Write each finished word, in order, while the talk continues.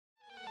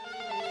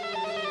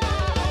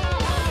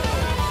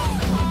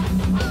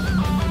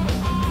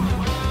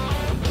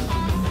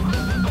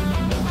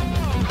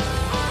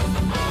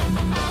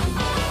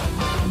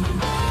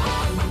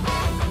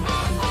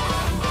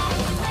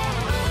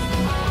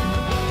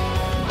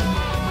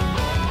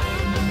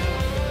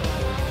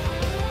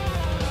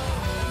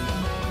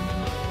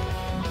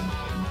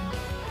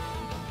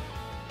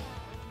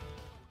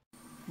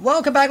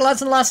Welcome back,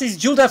 lads and lassies.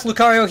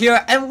 DualDEATHLucario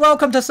here, and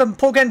welcome to some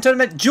Pokken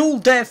tournament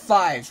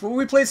DualDEATHFives, where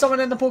we play someone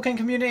in the Pokken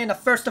community in a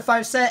first to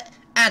 5 set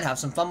and have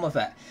some fun with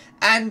it.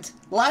 And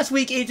last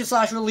week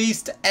Aegislash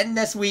released, and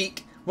this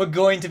week we're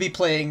going to be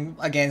playing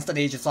against an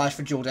Aegislash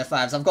for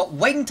DualDEATHFives. I've got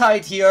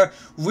WingTide here,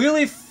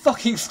 really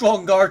fucking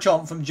strong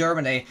Garchomp from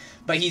Germany,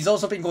 but he's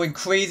also been going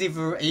crazy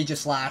for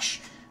Aegislash.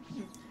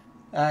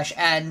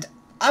 And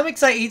I'm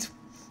excited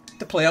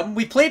to play him.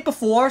 We played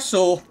before,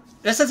 so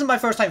this isn't my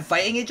first time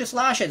fighting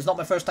Aegislash, it's not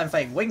my first time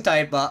fighting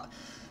WingTide, but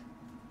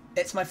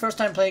it's my first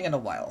time playing in a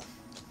while.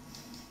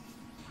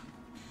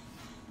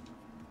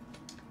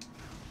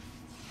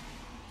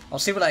 I'll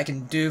see what I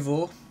can do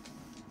though.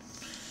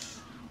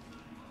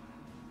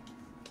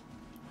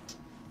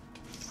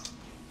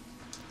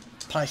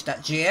 Punish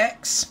that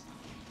GX.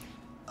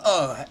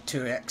 Oh, that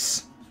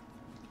 2X.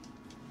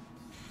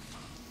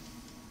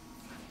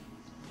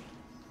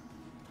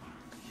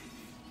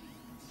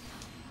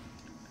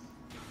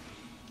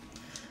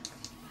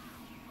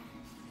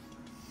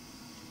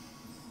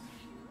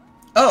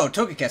 Oh,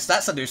 Togekiss,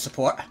 that's a new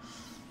support.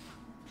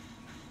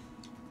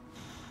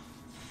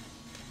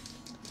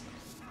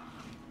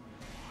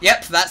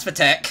 Yep, that's the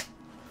tech.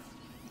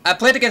 I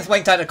played against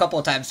WingTide a couple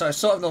of times, so I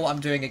sort of know what I'm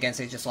doing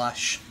against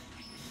Aegislash.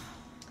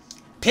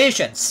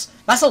 Patience!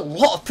 That's a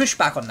lot of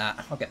pushback on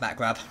that. I'll get that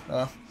grab.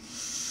 Oh.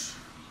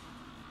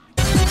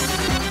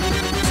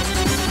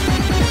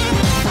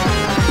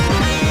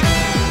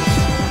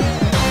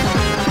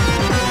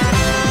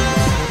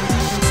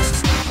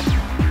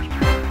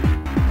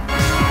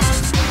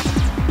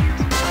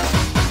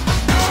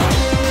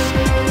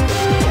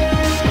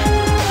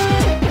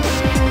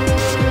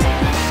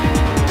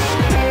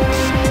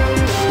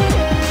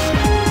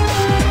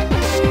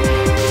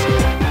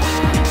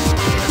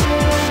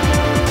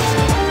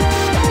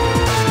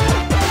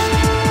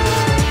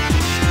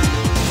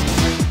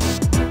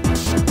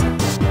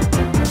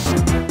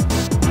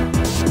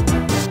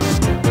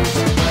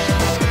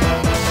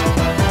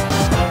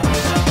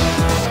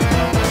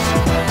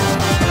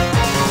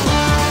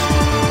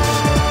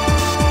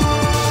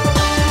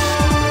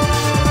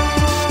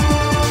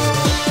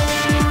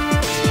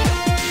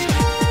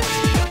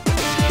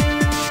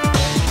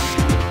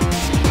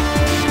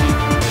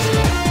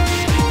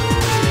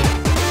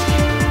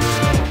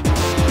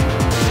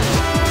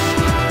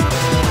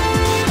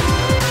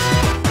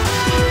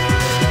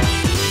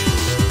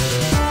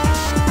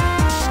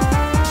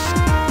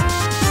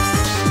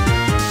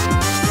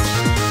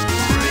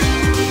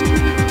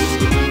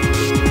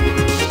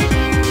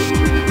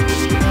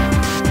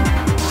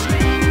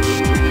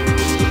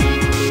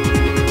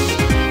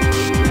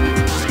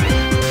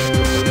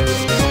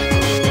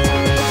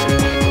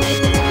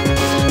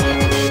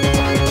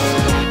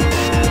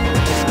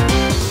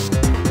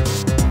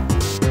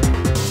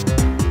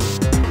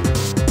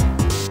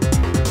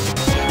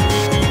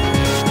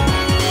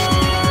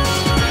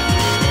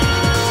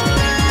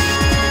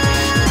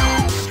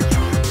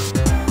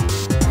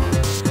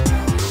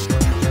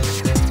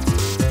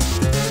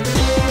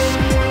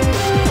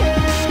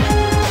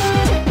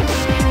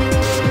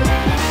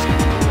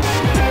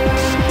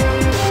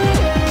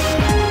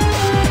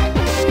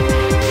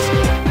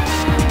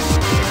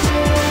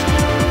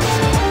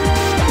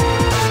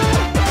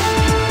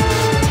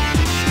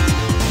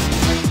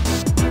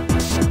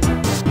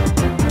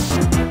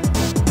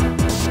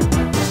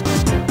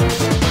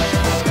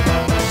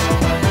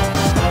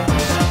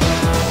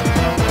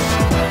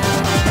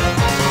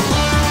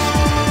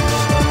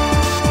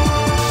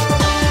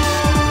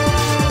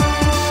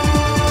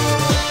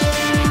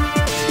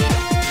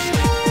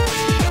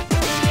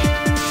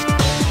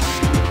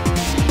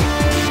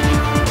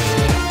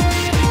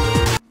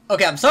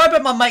 Okay, I'm sorry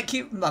about my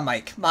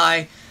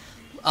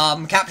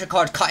capture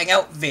card cutting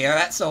out there.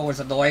 That's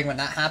always annoying when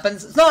that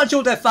happens. It's not a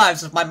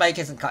DualDEATHFives if my mic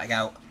isn't cutting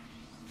out.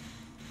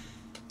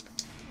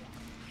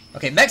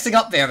 Okay, mixing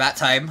up there that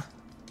time.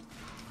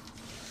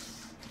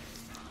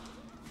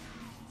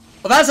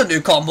 Well, that's a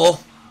new combo.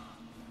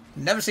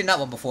 Never seen that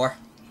one before.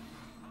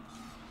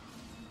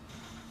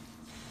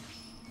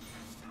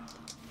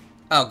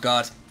 Oh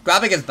god.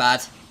 Grabbing is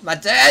bad. Am I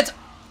dead?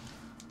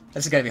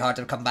 This is gonna be hard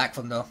to come back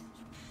from though.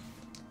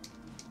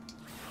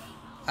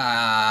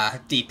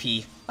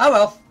 DP. Oh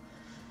well.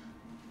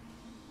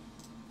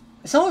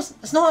 It's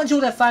not on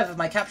DualDEATHFives if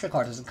my capture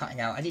card isn't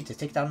cutting out. I need to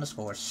take down the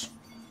scores.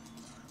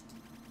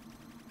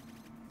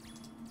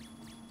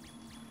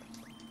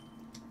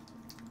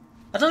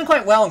 I've done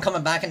quite well in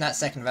coming back in that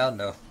second round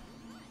though.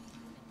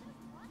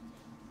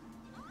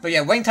 But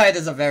yeah, WingTide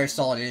is a very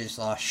solid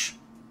Aegislash.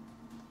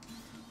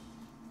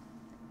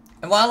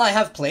 And while I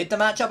have played the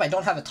matchup, I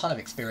don't have a ton of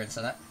experience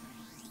in it.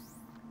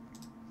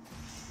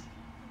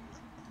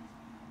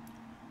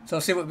 So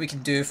let's see what we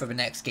can do for the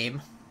next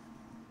game.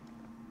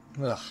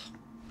 Ugh.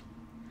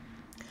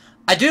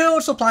 I do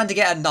also plan to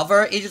get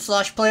another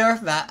Aegislash player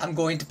that I'm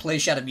going to play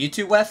Shadow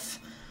Mewtwo with,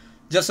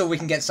 just so we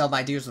can get some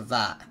ideas of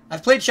that.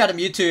 I've played Shadow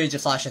Mewtwo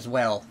Aegislash as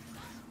well.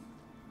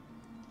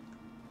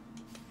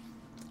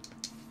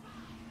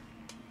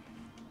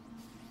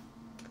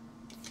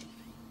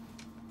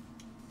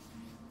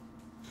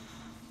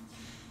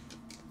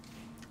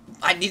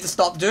 need to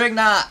stop doing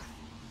that.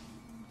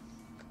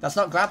 That's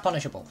not grab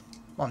punishable.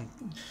 Come on,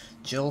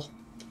 Jill.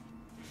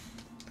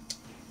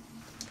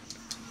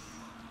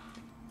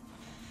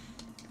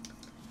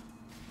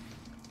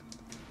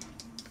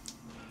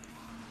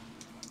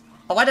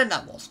 Oh, why didn't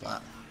that wall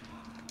splat?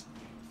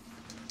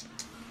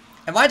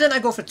 And why didn't I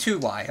go for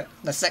 2Y?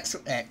 The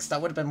 6X,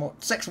 that would have been more...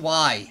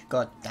 6Y!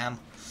 God damn.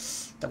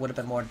 That would have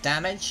been more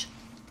damage.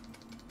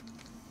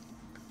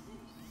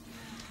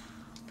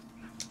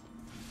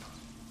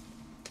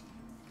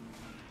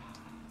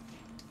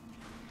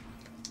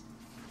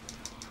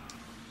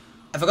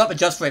 I forgot the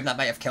just frame that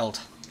might have killed.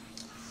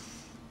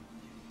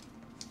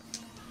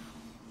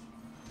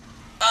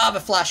 Ah,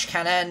 the flash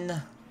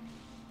cannon.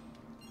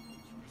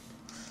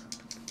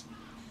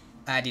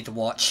 I need to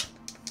watch.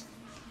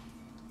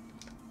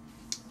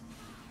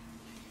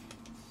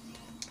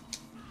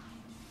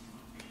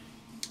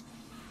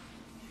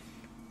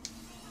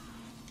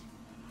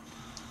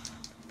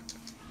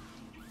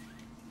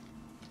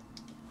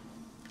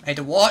 I need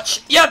to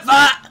watch. Yep,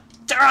 that!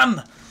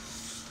 Damn!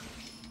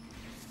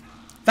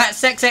 That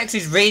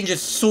 6X's range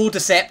is so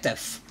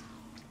deceptive.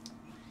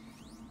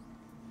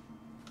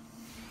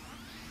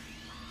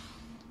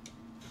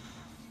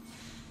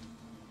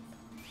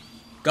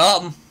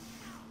 Got him.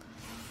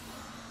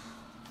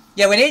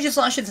 Yeah, when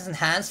Aegislash is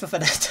enhanced with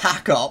an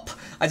attack up,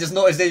 I just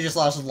noticed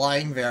Aegislash was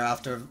lying there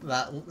after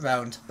that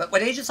round. But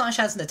when Aegislash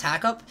has an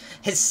attack up,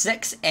 his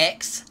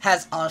 6X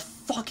has a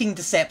fucking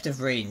deceptive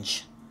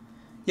range.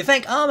 You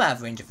think, oh, I'm out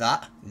of range of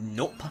that?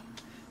 Nope.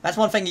 That's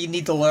one thing you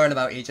need to learn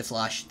about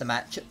Aegislash, the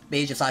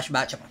Aegislash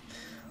matchup.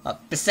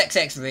 The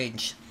 6X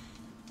range.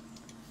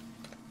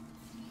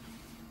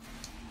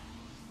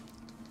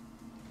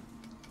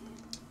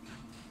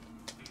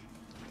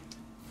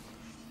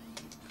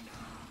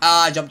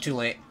 Ah, I jumped too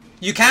late.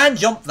 You can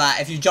jump that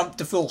if you jump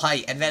to full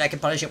height, and then I can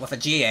punish it with a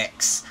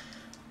JX.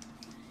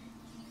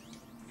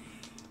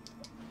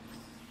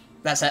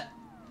 That's it.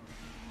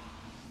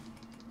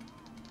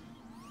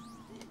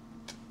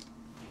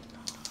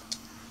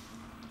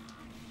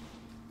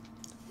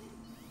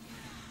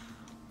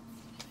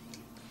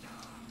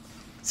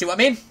 See what I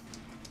mean?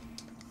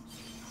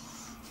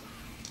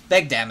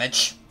 Big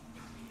damage.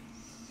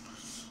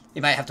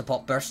 You might have to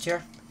pop burst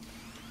here.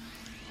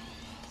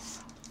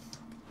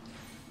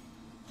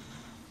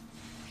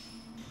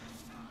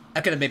 I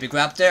could have maybe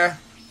grabbed there.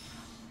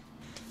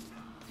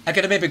 I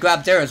could have maybe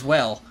grabbed there as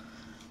well.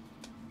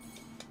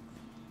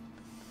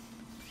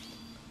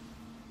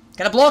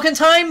 Can I block in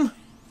time?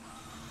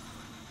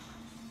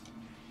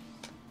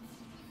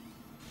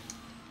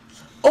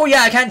 Oh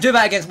yeah, I can't do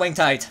that against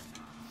WingTide.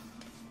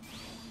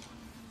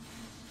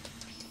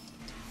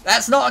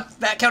 That's not...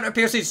 that counter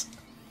pierces.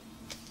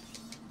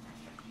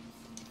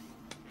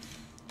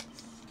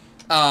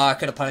 Oh, I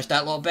could have punished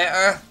that a little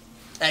better.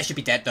 That should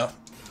be dead though.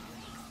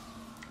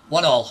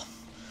 1-all.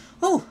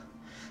 Ooh.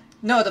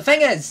 No, the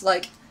thing is,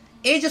 like,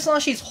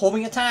 Aegislash's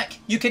homing attack,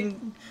 you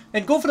can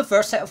then go for the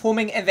first set of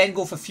homing and then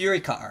go for Fury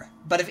Cutter.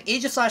 But if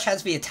Aegislash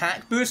has the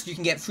attack boost, you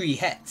can get 3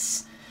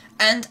 hits.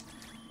 And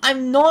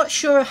I'm not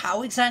sure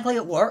how exactly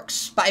it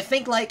works, but I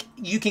think, like,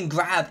 you can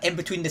grab in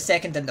between the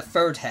second and the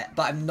third hit,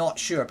 but I'm not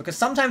sure, because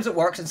sometimes it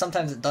works and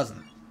sometimes it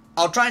doesn't.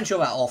 I'll try and show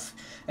that off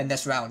in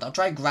this round. I'll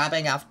try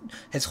grabbing after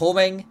his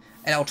homing,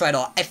 and I'll try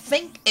to... I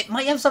think it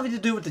might have something to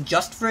do with the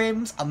just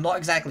frames. I'm not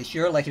exactly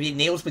sure. Like, if he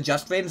nails the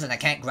just frames and I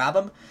can't grab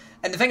him.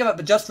 And the thing about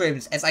the just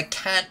frames is I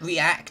can't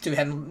react to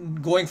him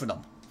going for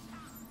them.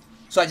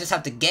 So I just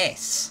have to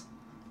guess.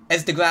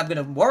 Is the grab going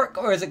to work,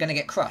 or is it going to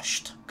get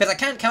crushed? Because I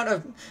can't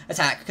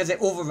counter-attack, because it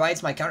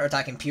overrides my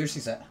counter-attack and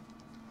pierces it.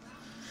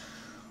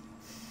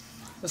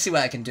 Let's see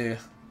what I can do.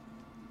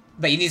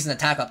 But he needs an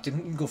attack up to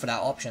go for that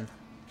option.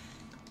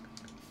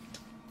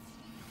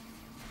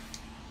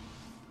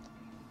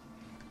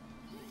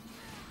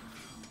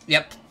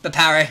 Yep, the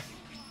parry.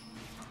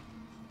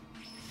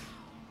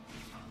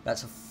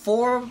 That's a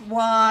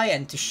 4Y,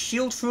 and to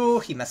shield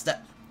through, he missed it.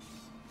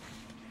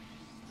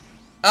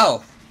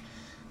 Oh.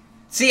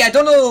 See, I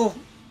don't know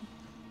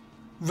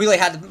really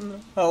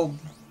how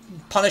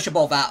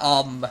punishable that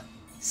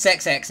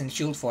 6X in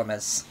shield form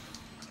is.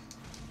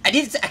 I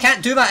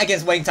can't do that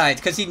against WingTide,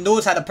 because he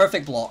knows how to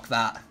perfect block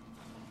that.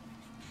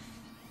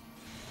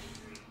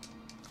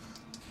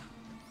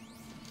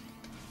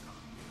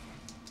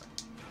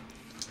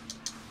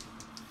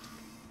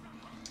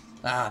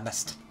 Ah, I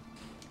missed.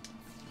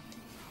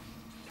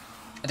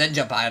 I didn't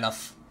jump high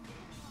enough.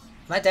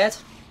 Am I dead?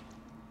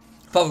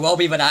 Probably will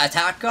be with that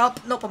attack up.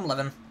 Nope, I'm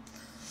living.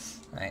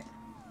 Right.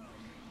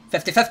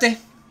 50-50.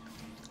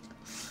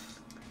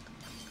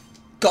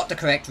 Got the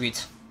correct read.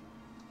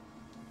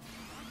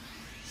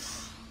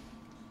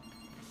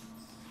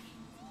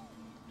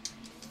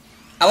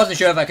 I wasn't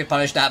sure if I could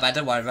punish that, but I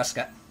didn't want to risk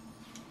it.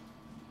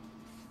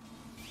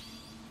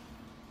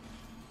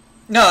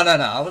 No.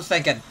 I was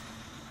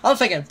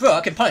thinking, bro,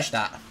 I can punish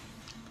that.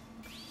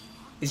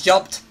 He's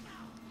jumped.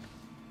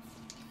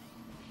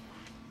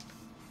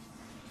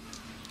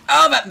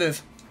 Oh, that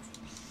move.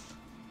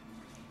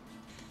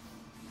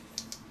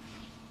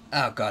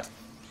 Oh, God.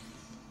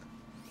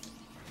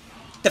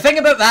 The thing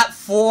about that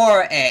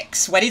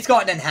 4X, when he's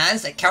got an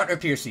enhanced, it counter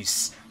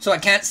pierces, so I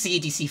can't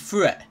CDC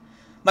through it.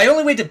 My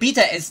only way to beat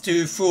it is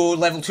to throw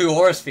level 2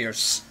 Aura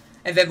Spheres,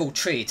 and then we'll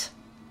trade.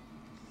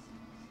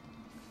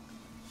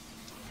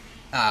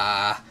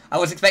 I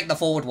was expecting a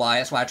forward Y,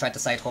 that's why I tried to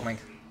side homing.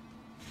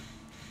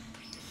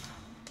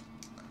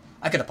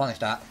 I could have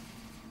punished that.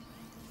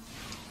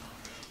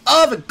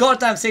 Oh, the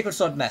goddamn Sacred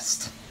Sword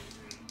missed.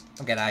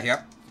 I'm getting out of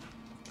here.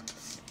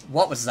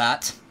 What was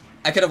that?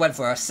 I could have went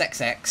for a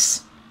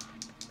 6X.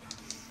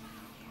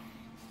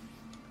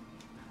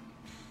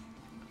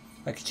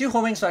 Wait, could you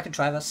homing so I can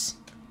try this?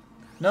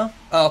 No?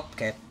 Oh,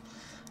 okay.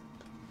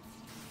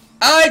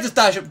 I just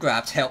dash up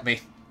grabbed, help me.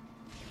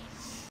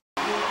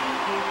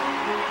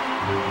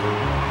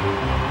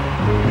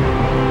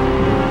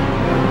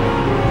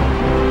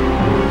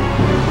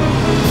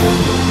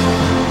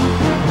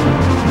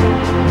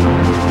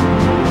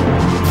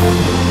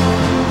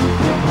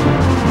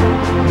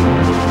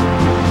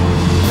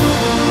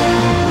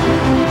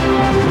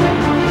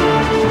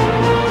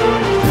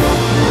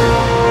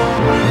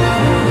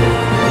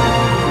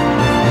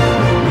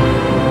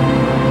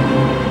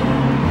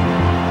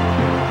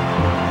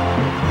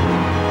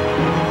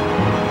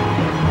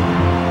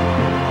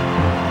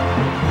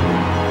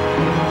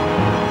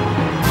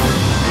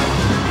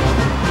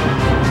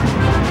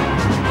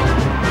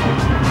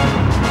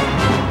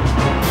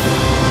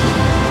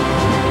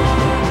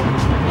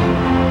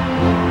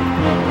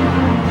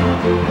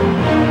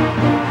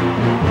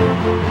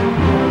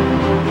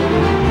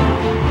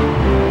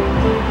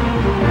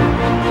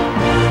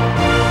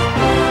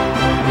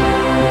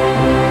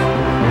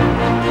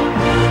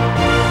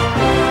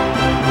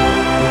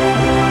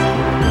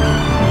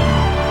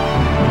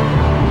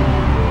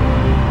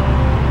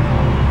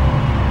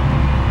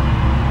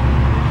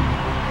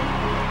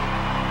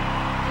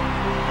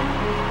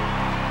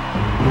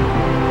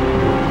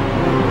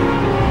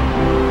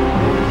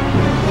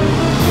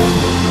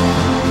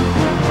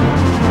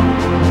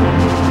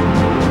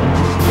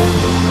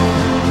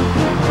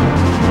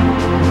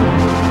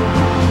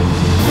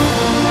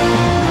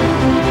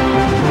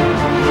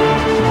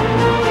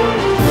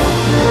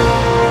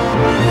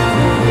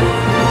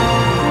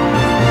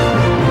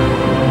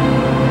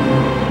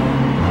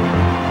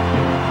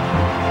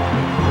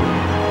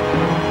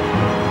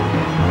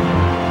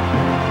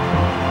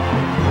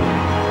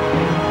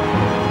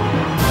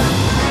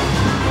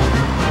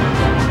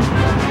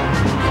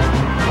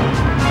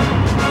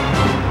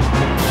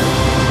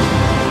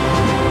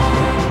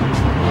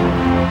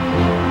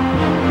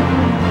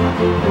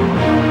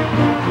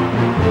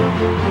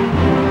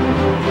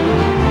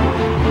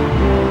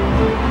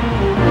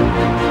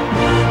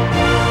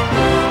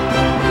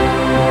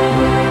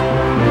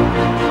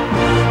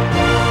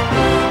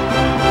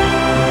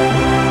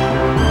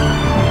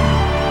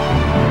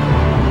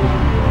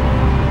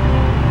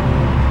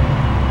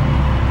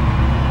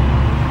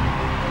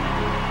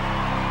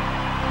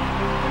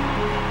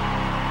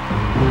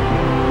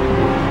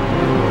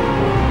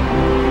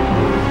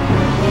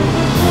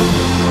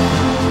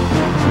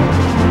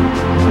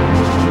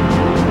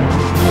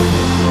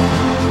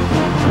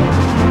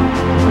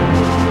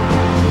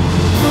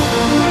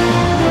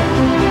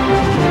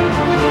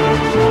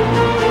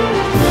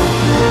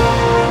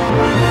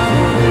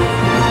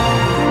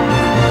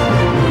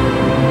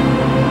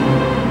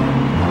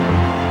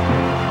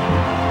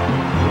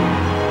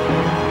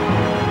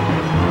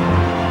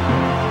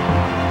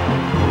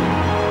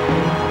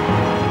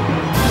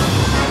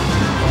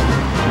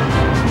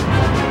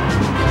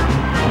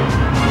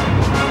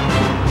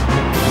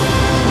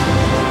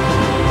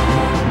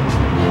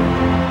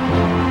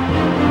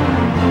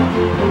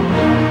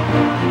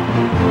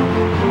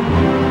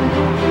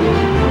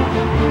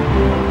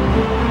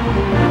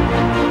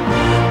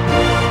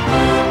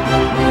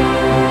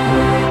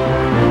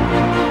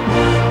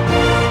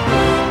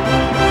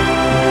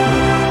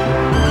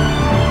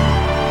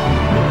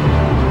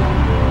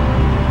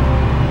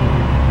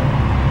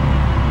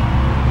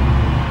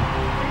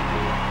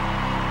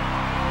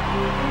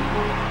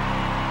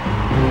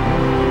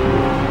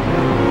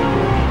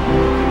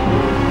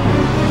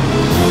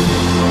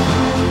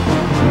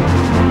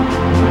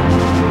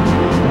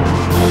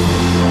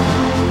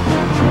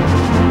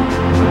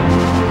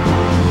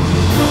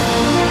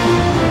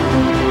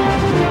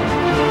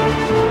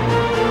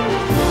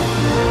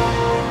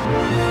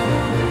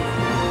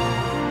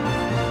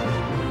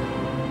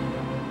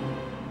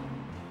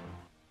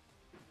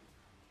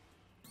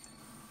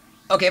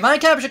 Okay, my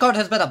capture card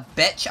has been a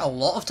bitch a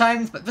lot of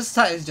times, but this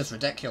time is just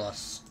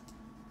ridiculous.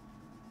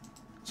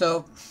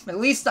 So, at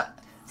least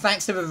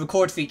thanks to the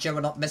record feature,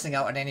 we're not missing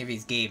out on any of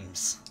these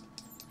games.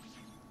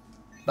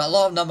 But a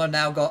lot of them are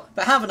now got,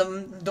 but half of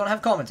them don't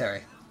have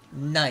commentary.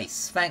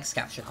 Nice. Thanks,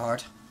 capture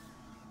card.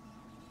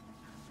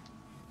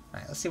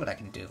 Alright, let's see what I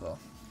can do though.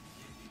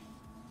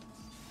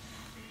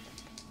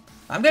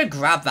 I'm gonna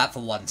grab that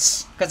for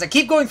once, because I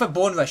keep going for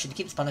Bone Rush and he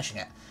keeps punishing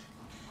it.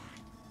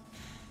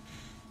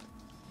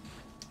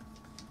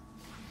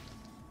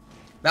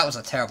 That was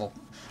a terrible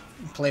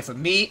play for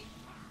me.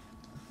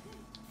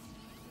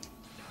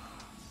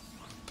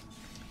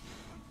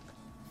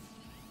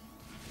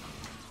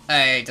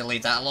 I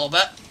delete that a little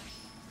bit.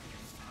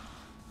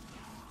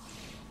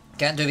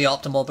 Can't do the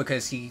optimal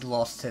because he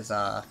lost his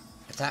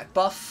attack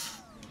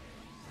buff.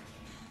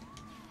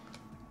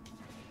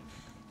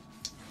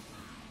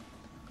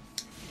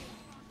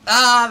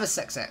 Ah, the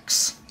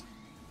 6x.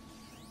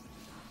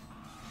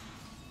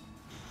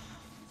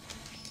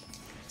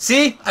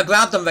 See? I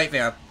grabbed him right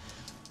there.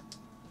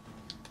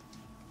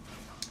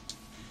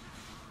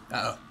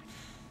 Uh-oh.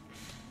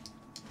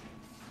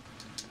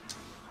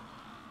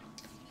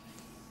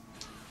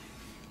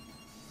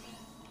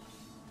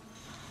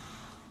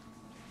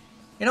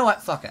 You know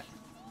what? Fuck it.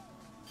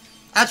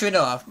 Actually,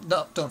 no,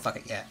 don't fuck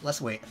it yet. Let's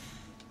wait.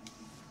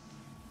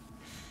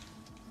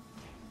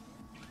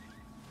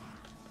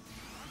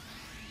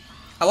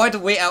 I wanted to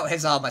wait out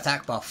his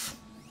attack buff.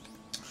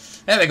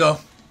 There we go.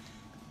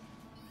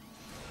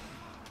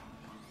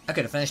 I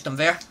could have finished him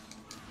there.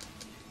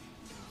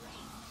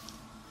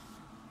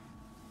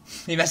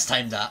 He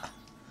mistimed that.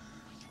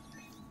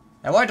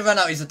 I wanted to run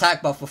out his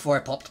attack buff before I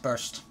popped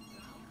burst.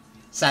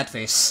 Sad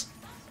face.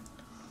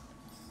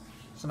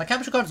 So my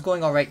capture card is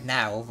going alright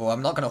now, although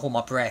I'm not going to hold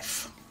my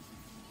breath.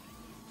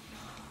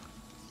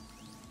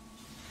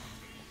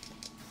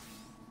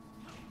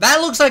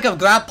 That looks like a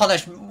grab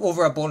punish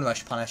over a bone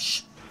rush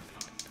punish.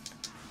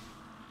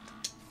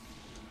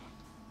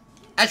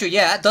 Actually,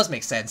 yeah, that does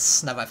make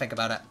sense, now that I think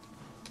about it.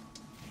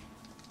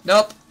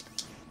 Nope.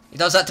 He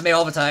does that to me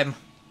all the time.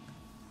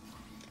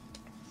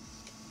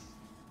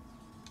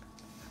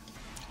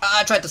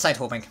 I tried to side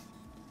homing.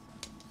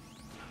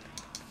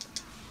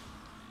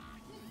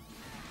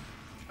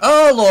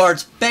 Oh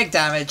lord, big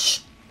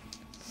damage.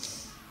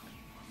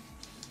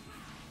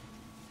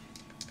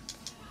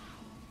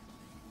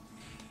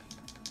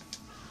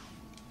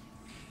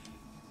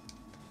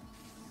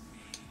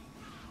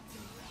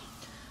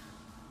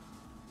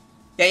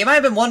 Yeah, you might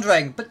have been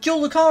wondering, but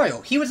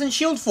DualDEATHLucario, he was in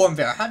shield form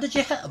there, how did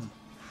you hit him?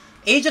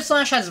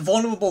 Aegislash has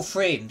vulnerable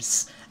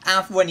frames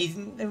after when he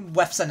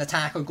whiffs an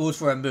attack or goes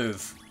for a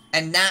move,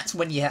 and that's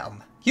when you hit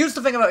him. Here's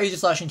the thing about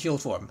Aegislash in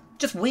shield form,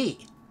 just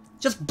wait.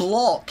 Just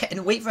block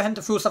and wait for him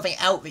to throw something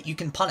out that you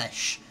can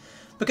punish.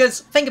 Because,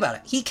 think about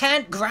it, he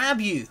can't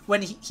grab you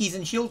when he's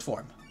in shield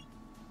form.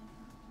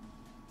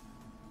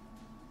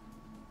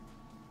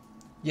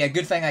 Yeah,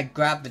 good thing I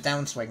grabbed the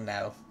downswing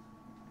now.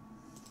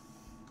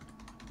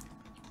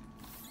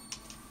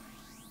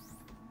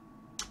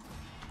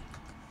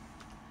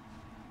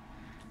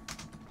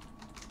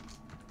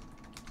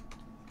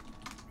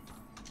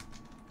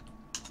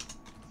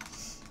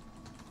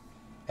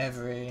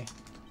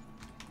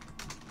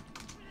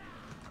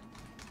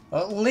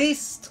 Well, at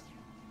least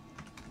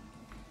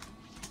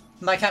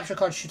my capture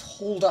card should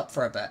hold up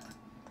for a bit.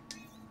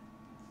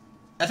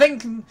 I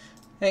think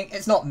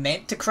it's not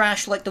meant to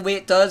crash like the way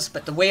it does,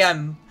 but the way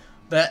I'm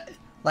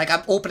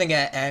opening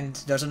it and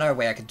there's another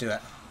way I could do it.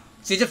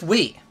 So you just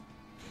wait.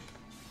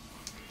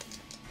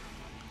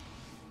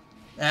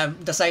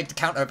 Decide to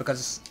counter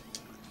because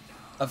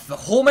of the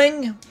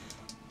homing.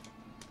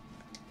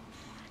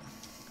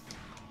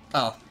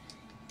 Oh.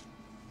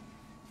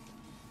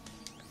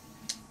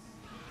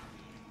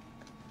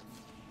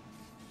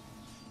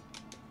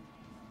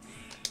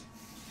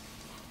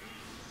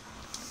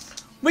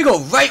 We go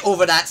right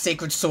over that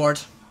sacred sword.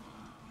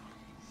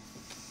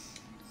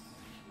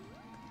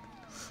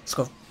 Let's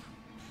go.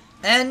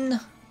 N.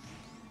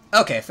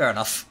 Okay, fair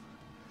enough.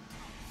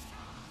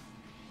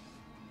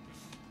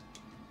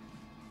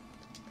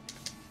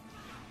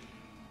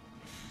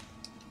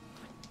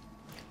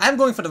 I'm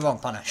going for the wrong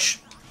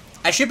punish.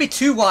 I should be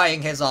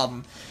 2-Ying his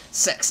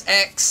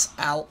 6x.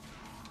 Ow.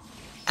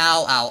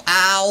 Ow, ow,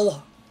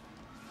 ow.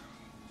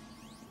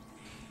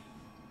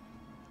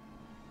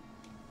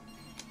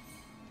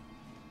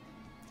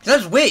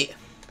 Just wait.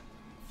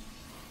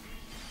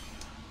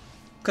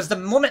 Because the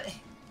moment...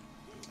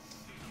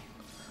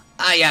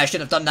 Ah, yeah, I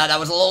should have done that. That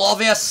was a little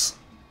obvious.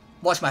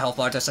 Watch my health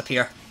bar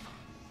disappear.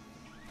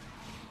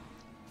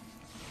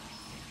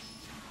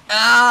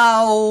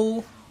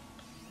 Ow!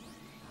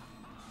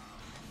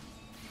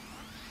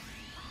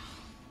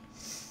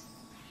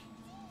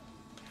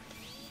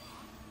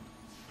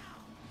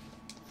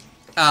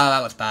 Oh,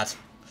 that was bad.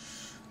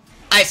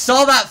 I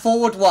saw that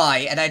forward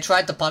Y, and I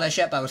tried to punish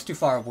it, but I was too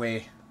far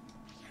away.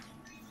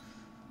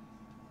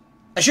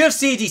 I should have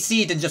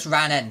CDC'd and just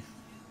ran in.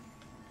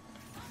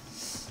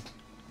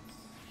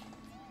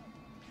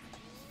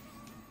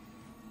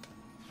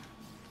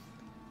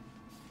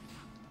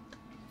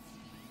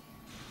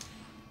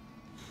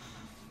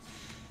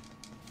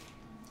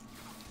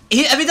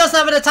 If he doesn't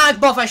have an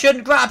attack buff, I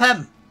shouldn't grab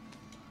him.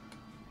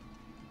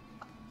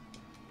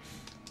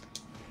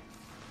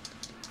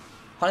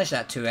 Punish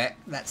that 2x,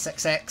 that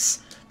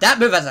 6x. That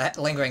move has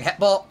a lingering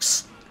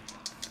hitbox.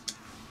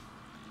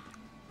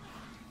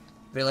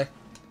 Really?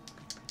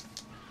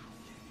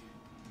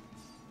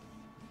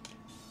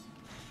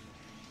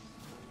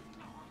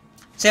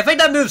 See, I think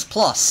that move's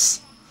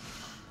plus.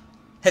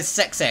 His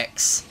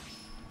 6x.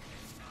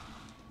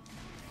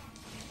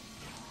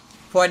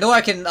 For I know I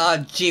can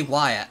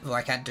GY it, though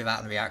I can't do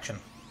that in reaction.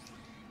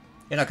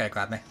 You're not gonna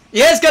grab me.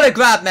 He is gonna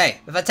grab me!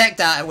 If I take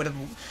that, I would have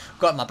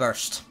Got my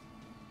burst.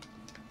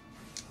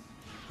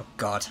 Oh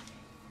god.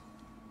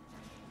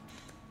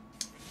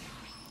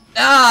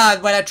 Ah,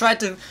 when I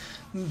tried to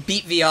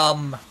beat the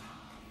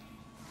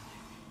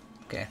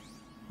Okay.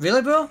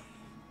 Really, bro?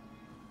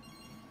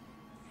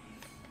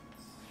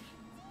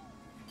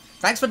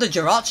 Thanks for the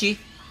Jirachi.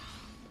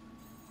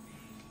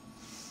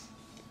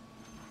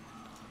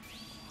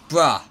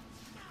 Bruh.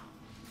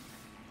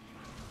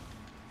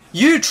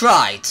 You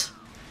tried.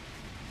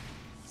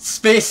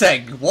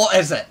 Spacing, what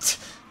is it?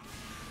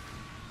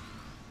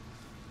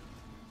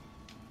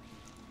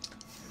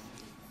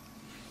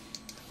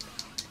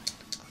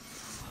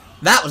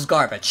 That was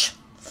garbage.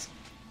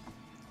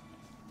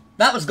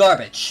 That was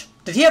garbage.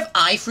 Did he have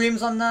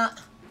iframes on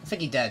that? I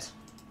think he did.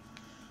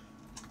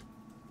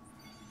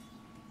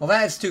 Well,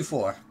 that is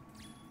 2-4.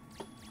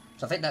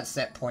 So I think that's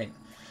set point.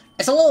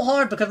 It's a little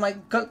hard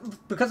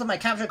because of my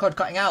capture card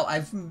cutting out.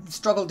 I've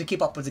struggled to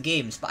keep up with the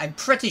games, but I'm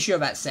pretty sure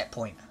that's set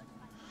point.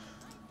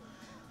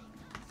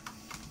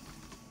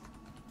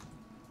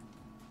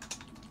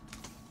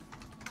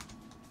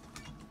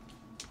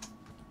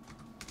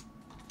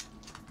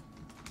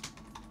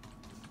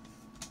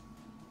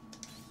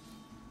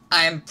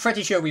 I am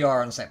pretty sure we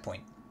are on set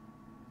point.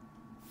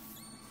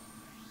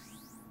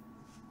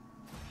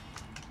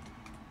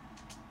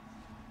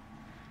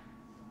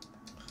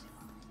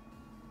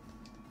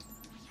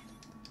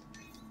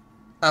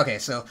 Okay,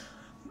 so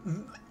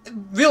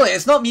really,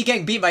 it's not me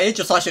getting beat by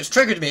Aegislash that's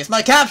triggered me. It's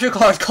my capture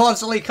card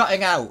constantly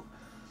cutting out.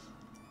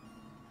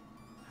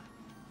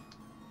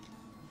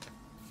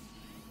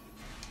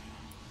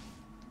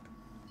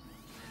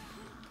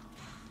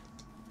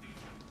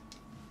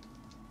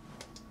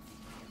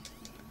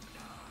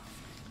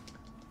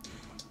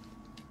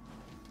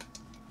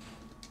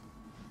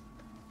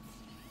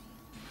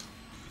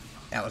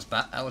 That was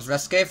bad. That was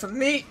risque for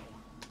me.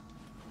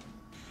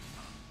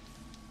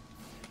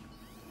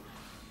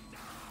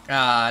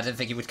 Ah, I didn't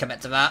think he would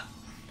commit to that.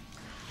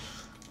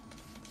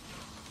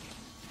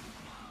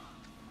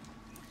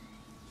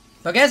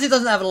 I guess he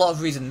doesn't have a lot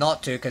of reason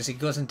not to, because he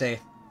goes into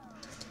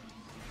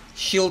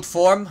shield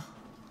form.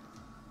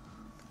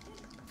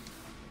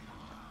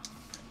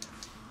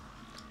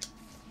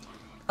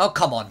 Oh,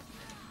 come on.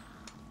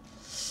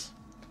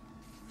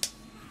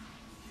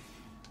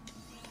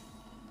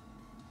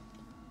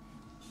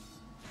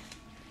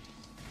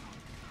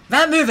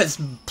 That move is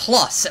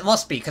plus, it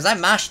must be, because I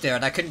mashed there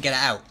and I couldn't get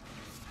it out.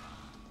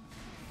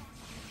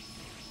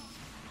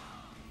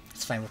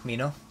 It's fine with me,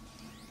 no?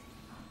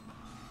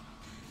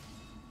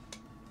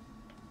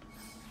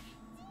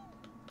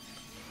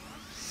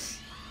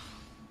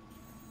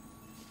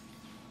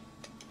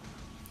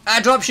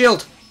 I drop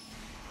shield!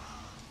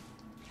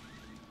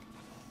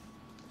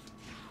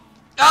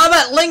 Ah,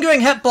 that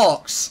lingering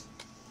hitbox!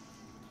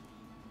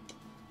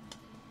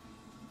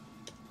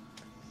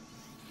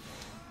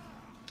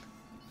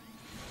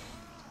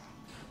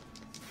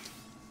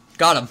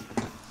 Got him.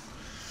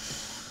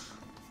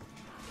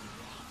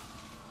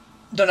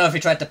 Don't know if he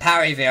tried to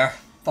parry there.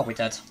 Probably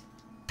did.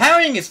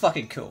 Parrying is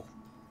fucking cool.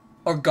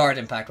 Or guard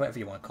impact, whatever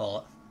you want to call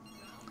it.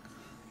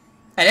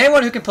 And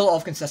anyone who can pull it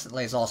off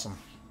consistently is awesome.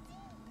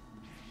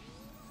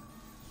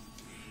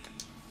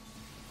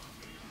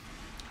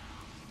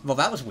 Well,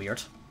 that was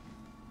weird.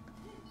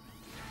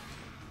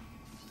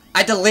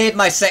 I delayed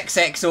my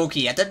 6x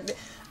key.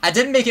 I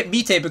didn't make it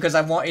Mite because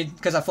I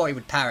thought he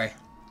would parry.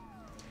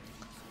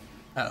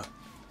 Uh oh.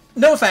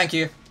 No, thank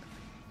you.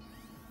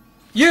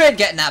 You ain't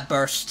getting that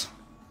burst.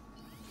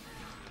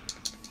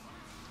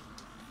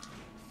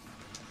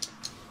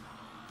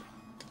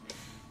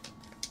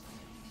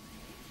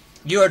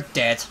 You're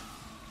dead.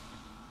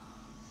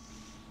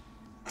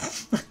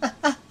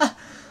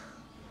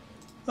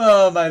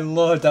 Oh my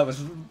lord, that was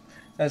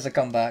a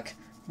comeback.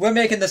 We're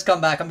making this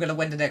comeback. I'm gonna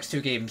win the next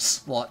 2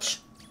 games. Watch.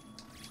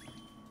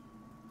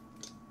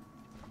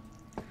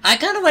 I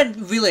kind of went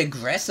really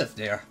aggressive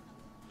there.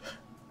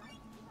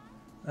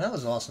 That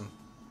was awesome.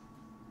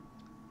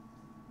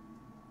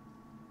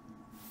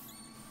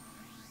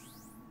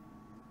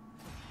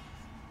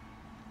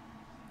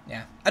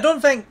 Yeah.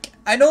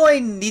 I know I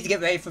need to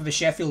get ready for the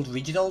Sheffield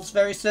Regionals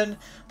very soon,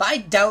 but I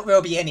doubt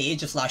there'll be any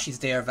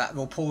Aegislashes there that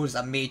will pose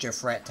a major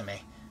threat to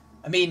me.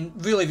 I mean,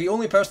 really, the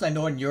only person I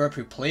know in Europe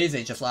who plays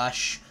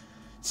Aegislash,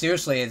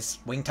 seriously, is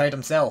WingTide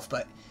himself,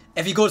 but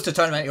if he goes to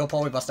tournament, he'll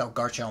probably bust out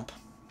Garchomp.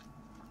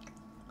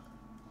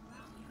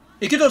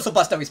 He could also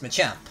bust out his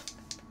Machamp.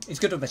 He's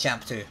good with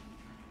Machamp too.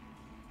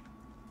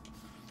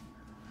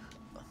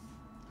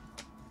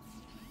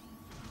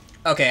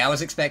 Okay, I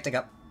was expecting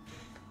a...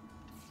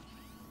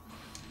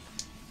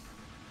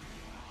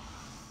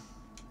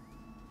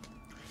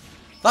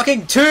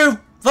 Fucking 2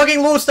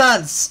 fucking low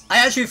stands!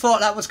 I actually thought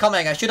that was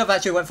coming. I should have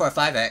actually went for a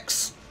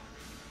 5x.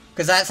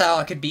 Because that's how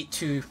I could beat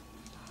 2.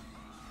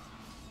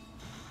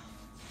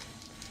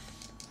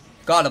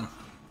 Got him.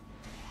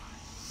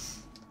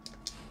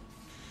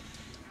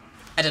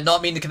 I did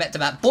not mean to commit to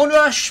that Bone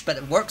Rush, but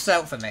it works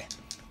out for me.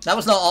 That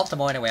was not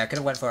optimal anyway. I could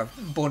have went for a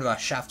Bone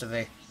Rush after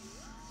the...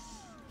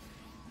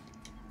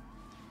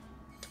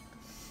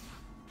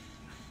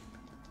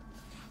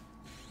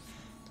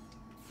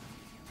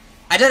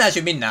 didn't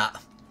actually mean that.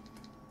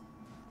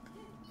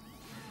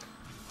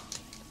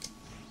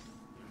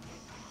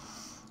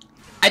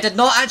 I did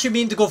not actually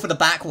mean to go for the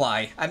back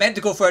Y. I meant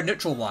to go for a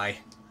neutral Y.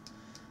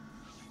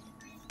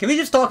 Can we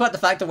just talk about the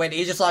fact that when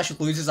Aegislash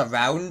loses a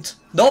round,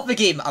 not the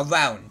game, a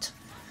round,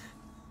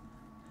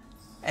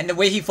 and the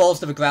way he falls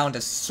to the ground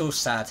is so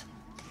sad.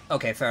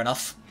 Okay, fair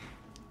enough.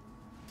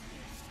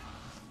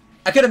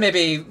 I could have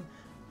maybe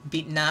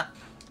beaten that.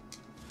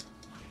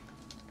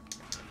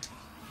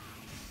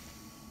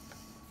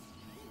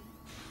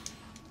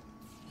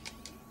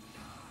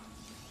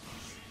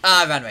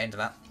 Ah, I ran right into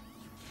that.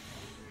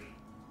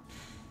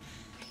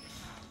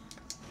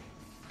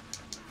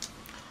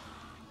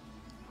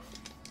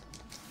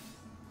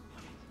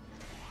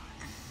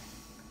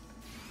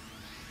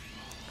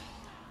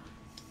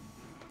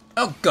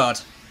 Oh god.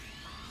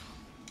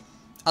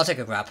 I'll take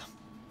a grab.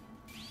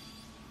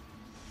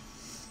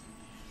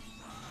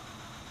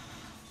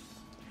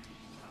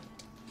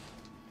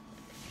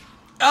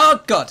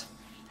 Oh god.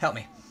 Help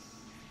me.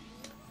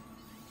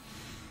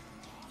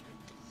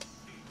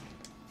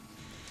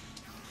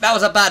 That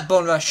was a bad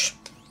bone rush.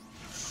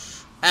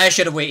 I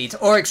should have waited.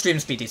 Or extreme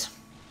speeded.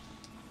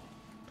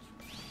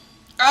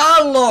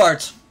 Oh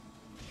lord.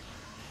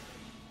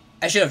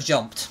 I should have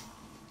jumped.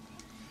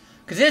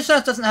 Because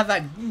Aegislash doesn't have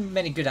that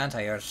many good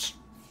anti-airs.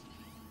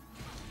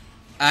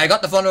 I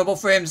got the vulnerable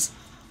frames.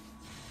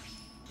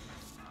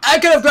 I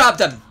could have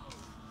grabbed him.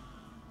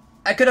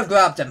 I could have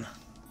grabbed him.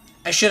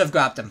 I should have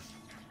grabbed him.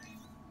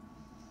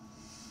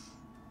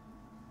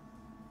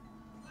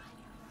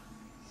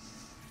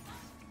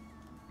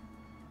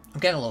 I'm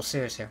getting a little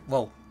serious here.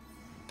 Whoa.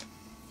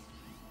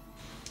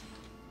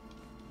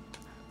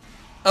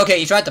 Okay,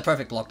 he tried to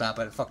perfect block that,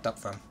 but it fucked up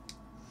for him.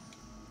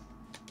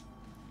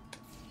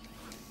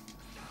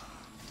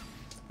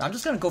 I'm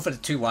just going to go for the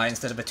 2Y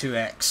instead of a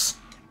 2X.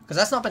 Because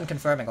that's not been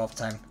confirming all the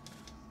time.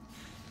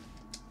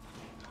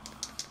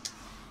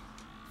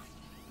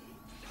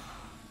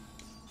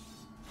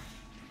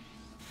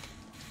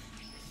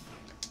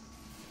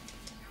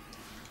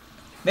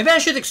 Maybe I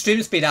should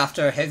extreme speed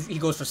after he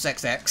goes for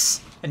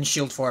 6X in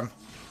shield form.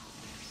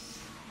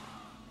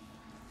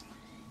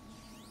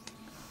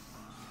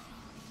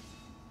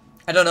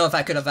 I don't know if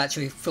I could have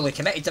actually fully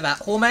committed to that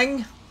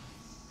homing.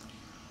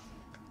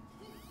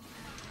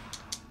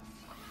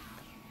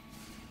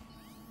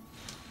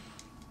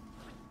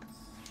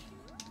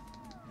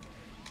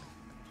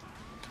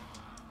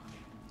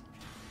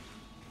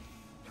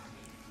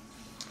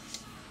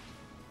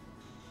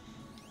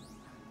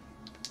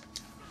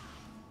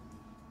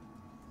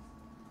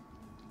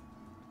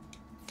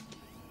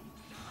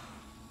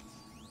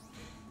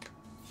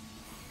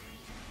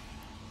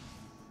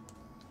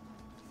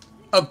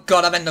 Oh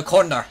god, I'm in the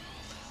corner.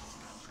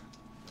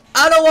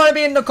 I don't want to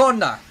be in the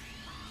corner.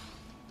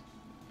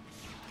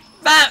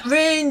 That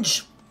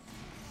range.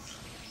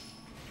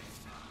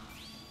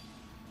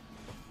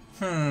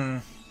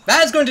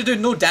 That is going to do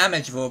no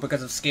damage though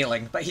because of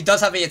scaling, but he does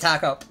have the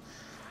attack up.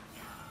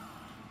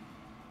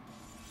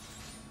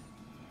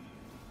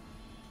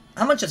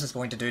 How much is this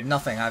going to do?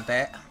 Nothing, I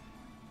bet.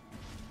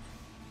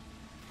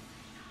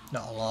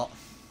 Not a lot.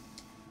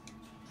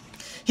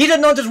 He did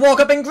not just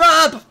walk up and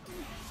grab!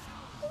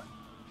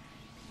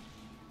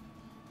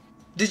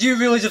 Did you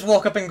really just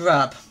walk up and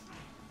grab?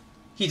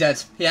 He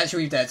did. He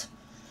actually did.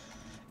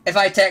 If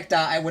I teched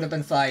that, I would have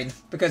been fine.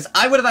 Because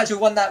I would have actually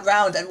won that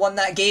round and won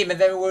that game and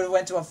then we would have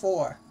went to a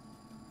 4.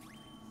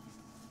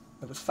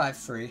 It was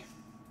 5-3.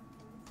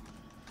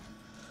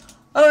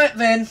 Alright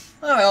then.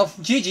 Oh well.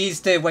 GG's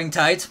to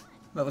WingTide.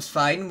 That was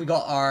fine. We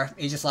got our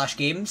Aegislash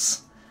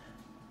games.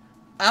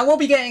 And we'll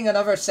be getting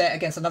another set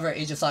against another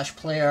Aegislash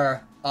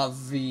player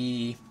of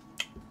the...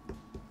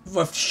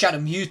 with Shadow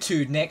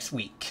Mewtwo next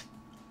week.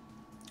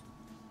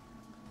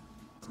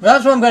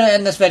 That's where I'm going to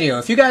end this video.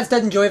 If you guys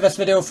did enjoy this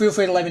video, feel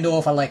free to let me know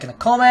with a like and a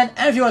comment.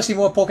 And if you want to see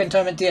more Pokken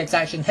Tournament DX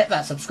action, hit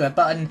that subscribe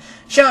button.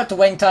 Shout out to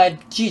WingTide,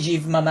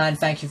 GG my man,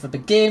 thank you for the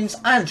games.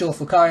 I'm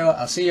DualDEATHLucario,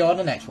 I'll see you on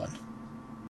the next one.